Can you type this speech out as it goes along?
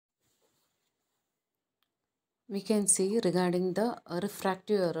We can see regarding the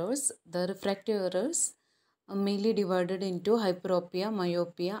refractive errors. The refractive errors are mainly divided into hyperopia,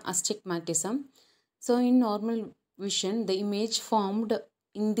 myopia, astigmatism. So in normal vision, the image formed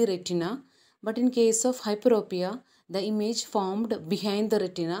in the retina, but in case of hyperopia, the image formed behind the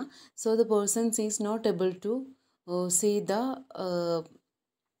retina. So the person is not able to see the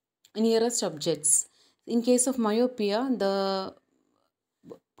nearest objects. In case of myopia, the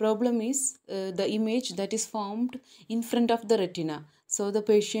problem is the image that is formed in front of the retina. So the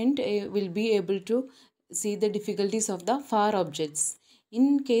patient will be able to see the difficulties of the far objects.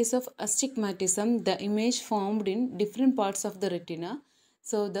 In case of astigmatism, the image formed in different parts of the retina.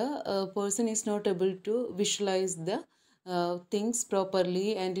 So the person is not able to visualize the things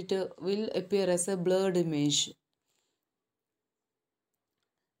properly, and it will appear as a blurred image.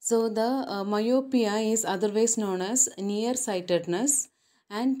 So the myopia is otherwise known as nearsightedness,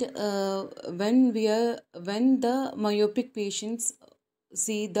 and when the myopic patients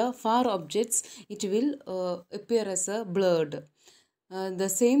see the far objects, it will appear as a blurred. The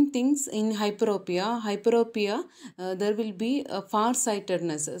same things in hyperopia. Hyperopia, there will be a far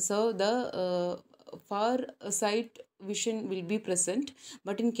sightedness. So the far sight vision will be present,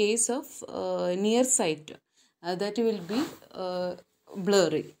 but in case of near sight, that will be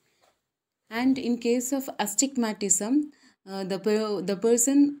blurry. And in case of astigmatism, the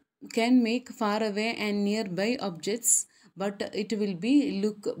person can make far away and nearby objects, but it will be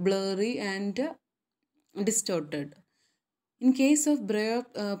look blurry and distorted. In case of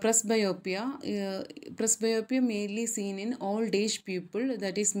presbyopia mainly seen in old age people,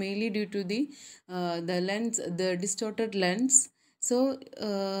 that is mainly due to the lens, the distorted lens. So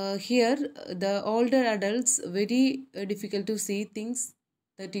here the older adults very difficult to see things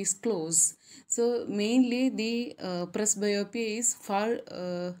that is close. So mainly the presbyopia is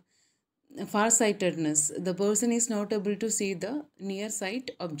farsightedness. The person is not able to see the near sight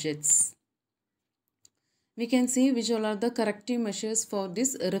objects. We can see which all are the corrective measures for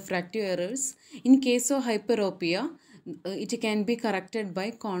this refractive errors. In case of hyperopia, it can be corrected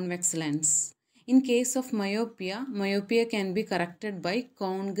by convex lens. In case of myopia, myopia can be corrected by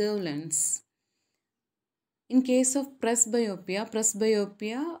concave lens. In case of presbyopia,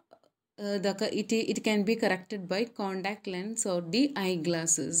 it can be corrected by contact lens or the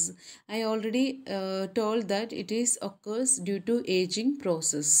eyeglasses. I already told that it is occurs due to aging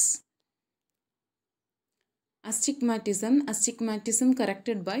process. Astigmatism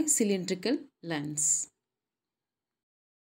corrected by cylindrical lens.